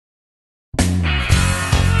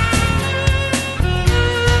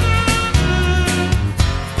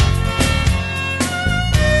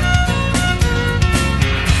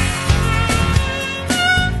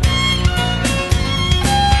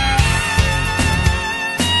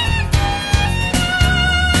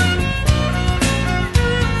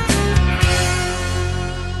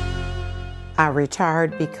I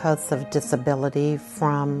retired because of disability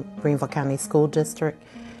from Greenville County School District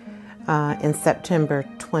in September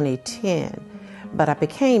 2010, but I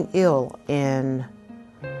became ill in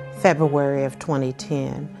February of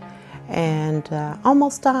 2010 and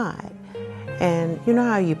almost died. And you know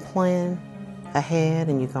how you plan ahead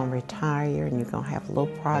and you're going to retire and you're going to have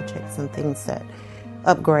little projects and things that,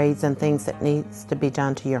 upgrades and things that needs to be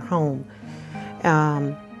done to your home.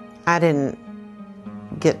 I didn't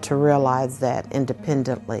get to realize that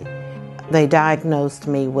independently. They diagnosed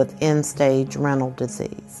me with end-stage renal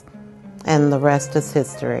disease, and the rest is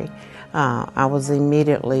history. I was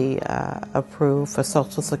immediately approved for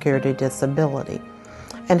Social Security disability.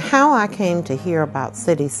 And how I came to hear about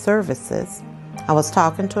city services, I was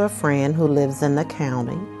talking to a friend who lives in the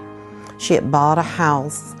county. She had bought a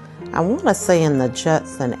house, I want to say in the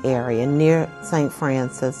Judson area near St.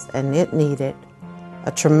 Francis, and it needed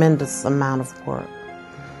a tremendous amount of work.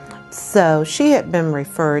 So she had been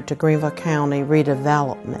referred to Greenville County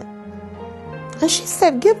Redevelopment. And she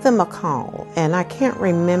said, give them a call. And I can't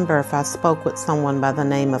remember if I spoke with someone by the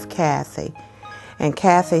name of Kathy. And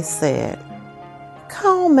Kathy said,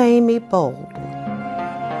 call Mamie Bolden.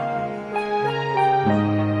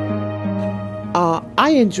 I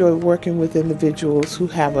enjoy working with individuals who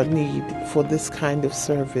have a need for this kind of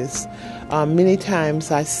service. Many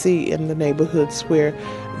times I see in the neighborhoods where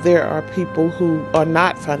there are people who are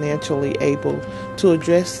not financially able to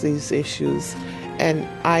address these issues, and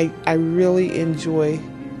I really enjoy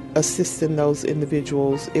assisting those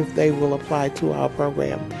individuals if they will apply to our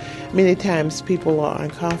program. Many times people are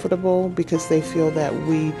uncomfortable because they feel that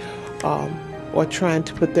we are trying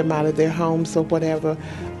to put them out of their homes or whatever.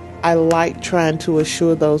 I like trying to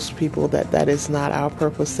assure those people that that is not our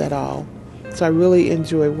purpose at all. So I really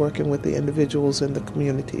enjoy working with the individuals in the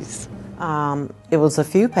communities. It was a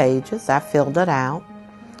few pages. I filled it out,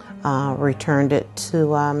 returned it to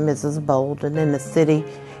Mrs. Bolden, and the city,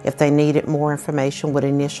 if they needed more information, would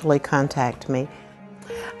initially contact me.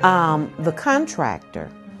 The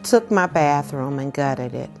contractor took my bathroom and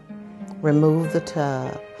gutted it, removed the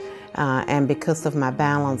tub, and because of my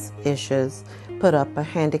balance issues, put up a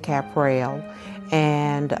handicap rail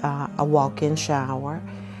and a walk-in shower,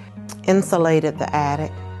 insulated the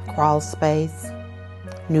attic, crawl space,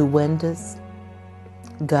 new windows,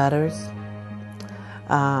 gutters,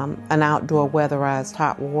 an outdoor weatherized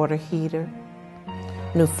hot water heater,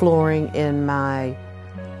 new flooring in my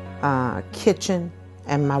kitchen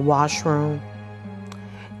and my washroom,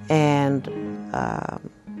 and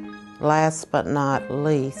last but not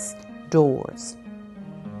least, doors.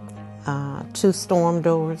 2 storm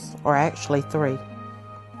doors, or actually 3.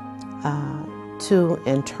 2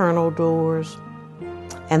 internal doors.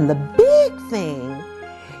 And the big thing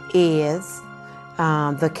is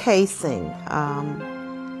the casing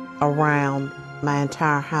around my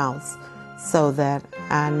entire house so that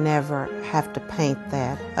I never have to paint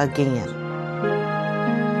that again.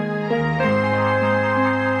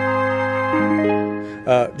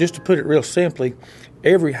 Just to put it real simply,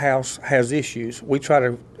 every house has issues. We try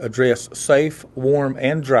to address safe, warm,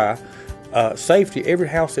 and dry. Safety, every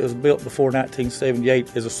house that was built before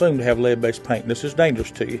 1978 is assumed to have lead-based paint. This is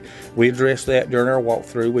dangerous to you. We address that during our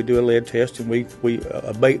walkthrough. We do a lead test, and we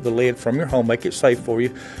abate the lead from your home, make it safe for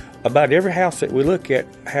you. About every house that we look at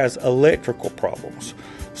has electrical problems,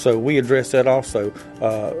 so we address that also.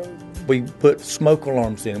 We put smoke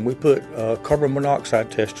alarms in. We put carbon monoxide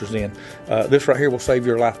testers in. This right here will save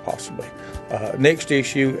your life possibly. Next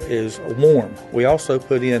issue is warm. We also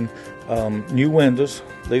put in new windows.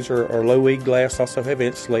 These are low E glass, also have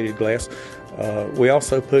insulated glass. We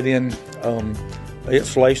also put in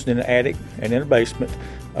insulation in the attic and in the basement.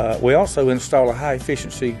 We also install a high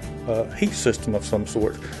efficiency heat system of some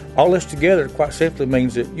sort. All this together quite simply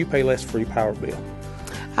means that you pay less for your power bill.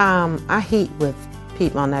 I heat with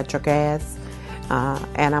Piedmont Natural Gas,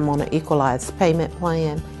 and I'm on an equalized payment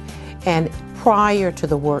plan. And prior to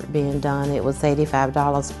the work being done, it was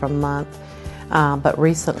 $85 per month, but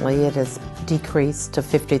recently it has decreased to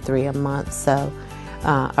 $53 a month, so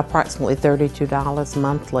approximately $32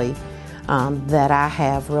 monthly that I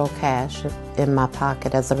have real cash in my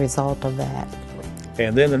pocket as a result of that.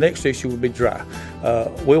 And then the next issue will be dry.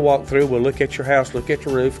 We'll walk through, we'll look at your house, look at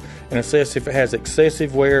your roof, and assess if it has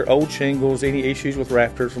excessive wear, old shingles, any issues with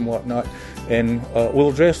rafters and whatnot, and we'll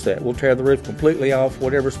address that. We'll tear the roof completely off,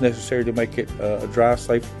 whatever's necessary to make it a dry,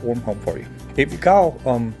 safe, warm home for you. If you call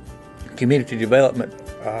community development,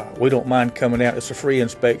 we don't mind coming out. It's a free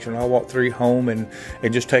inspection. I'll walk through your home and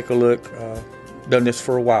just take a look. Done this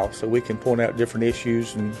for a while, so we can point out different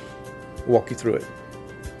issues and walk you through it.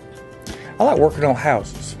 I like working on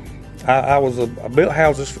houses. I built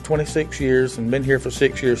houses for 26 years and been here for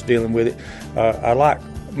 6 years dealing with it. I like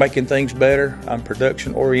making things better. I'm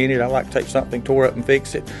production oriented. I like to take something tore up and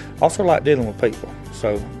fix it. Also like dealing with people.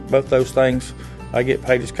 So both those things I get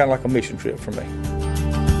paid. It's kind of like a mission trip for me.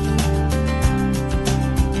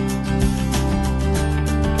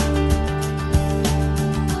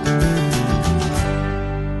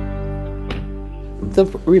 The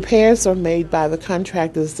repairs are made by the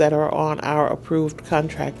contractors that are on our approved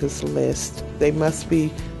contractors list. They must be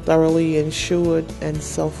thoroughly insured and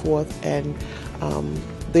so forth, and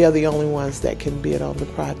they are the only ones that can bid on the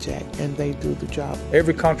project, and they do the job.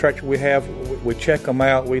 Every contractor we have, we check them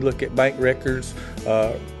out. We look at bank records,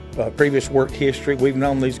 previous work history. We've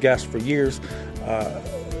known these guys for years.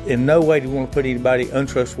 In no way do we want to put anybody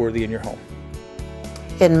untrustworthy in your home.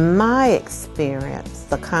 In my experience,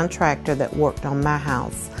 the contractor that worked on my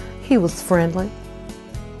house, he was friendly,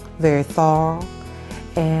 very thorough,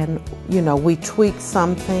 and we tweaked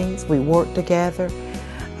some things, we worked together.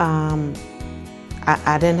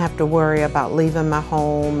 I didn't have to worry about leaving my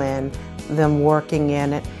home and them working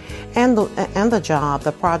in it. And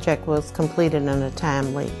the project was completed in a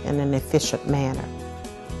timely and an efficient manner.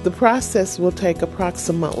 The process will take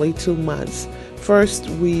approximately 2 months. First,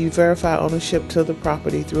 we verify ownership to the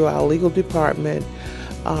property through our legal department.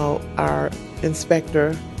 Our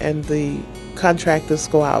inspector and the contractors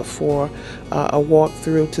go out for a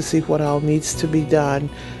walkthrough to see what all needs to be done.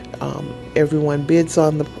 Everyone bids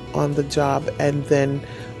on the job, and then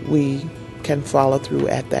we can follow through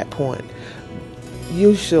at that point.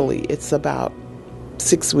 Usually, it's about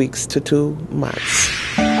 6 weeks to 2 months.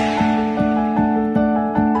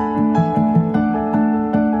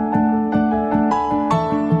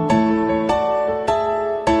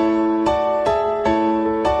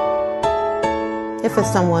 If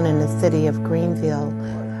it's someone in the city of Greenville,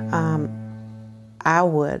 I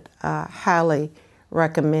would highly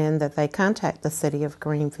recommend that they contact the city of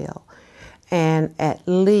Greenville and at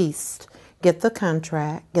least get the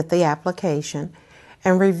contract, get the application,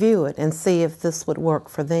 and review it and see if this would work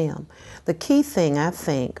for them. The key thing, I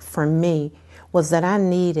think, for me was that I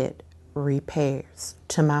needed repairs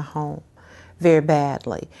to my home very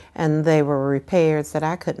badly, and they were repairs that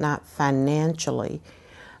I could not financially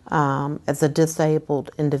as a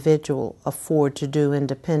disabled individual afford to do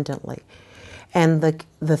independently. And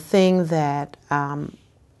the thing that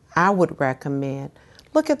I would recommend,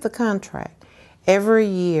 look at the contract. Every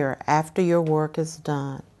year after your work is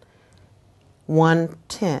done,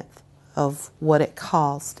 1/10 of what it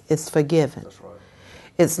cost is forgiven. That's right.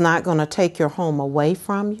 It's not going to take your home away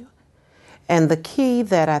from you. And the key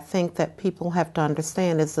that I think that people have to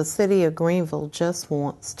understand is the city of Greenville just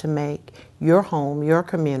wants to make your home, your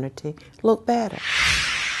community, look better.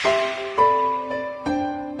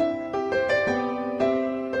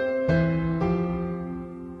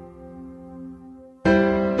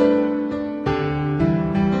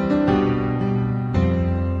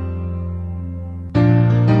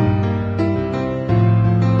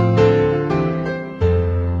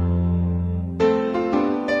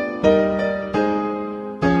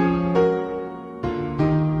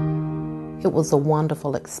 It was a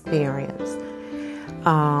wonderful experience.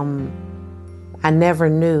 I never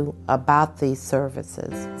knew about these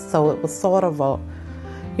services, so it was sort of a,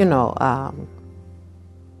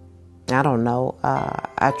 I don't know,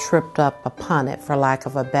 I tripped up upon it, for lack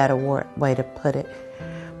of a better way to put it.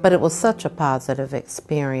 But it was such a positive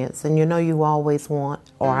experience, and you always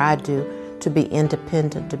want, or I do, to be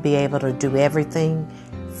independent, to be able to do everything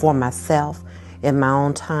for myself in my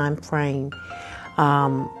own time frame.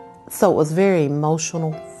 So it was very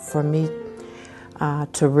emotional for me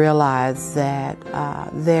to realize that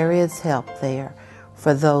there is help there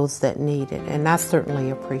for those that need it, and I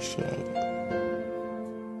certainly appreciate it.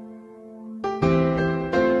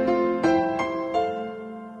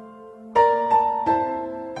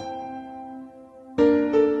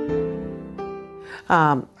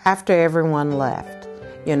 After everyone left,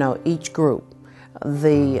 each group,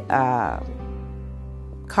 the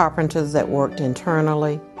carpenters that worked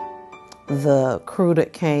internally, the crew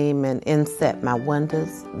that came and inset my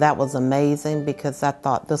windows, that was amazing because I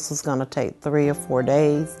thought this was going to take 3 or 4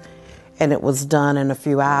 days, and it was done in a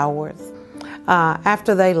few hours.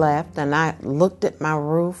 After they left and I looked at my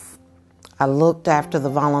roof, I looked after the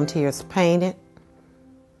volunteers painted,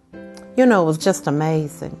 it was just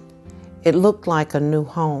amazing. It looked like a new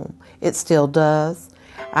home. It still does.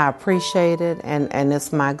 I appreciate it, and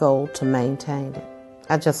it's my goal to maintain it.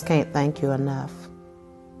 I just can't thank you enough.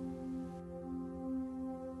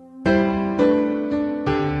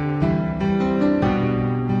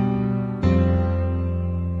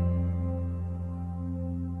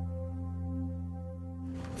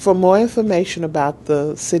 For more information about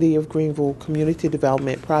the City of Greenville community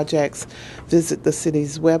development projects, visit the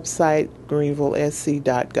city's website,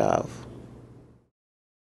 greenvillesc.gov.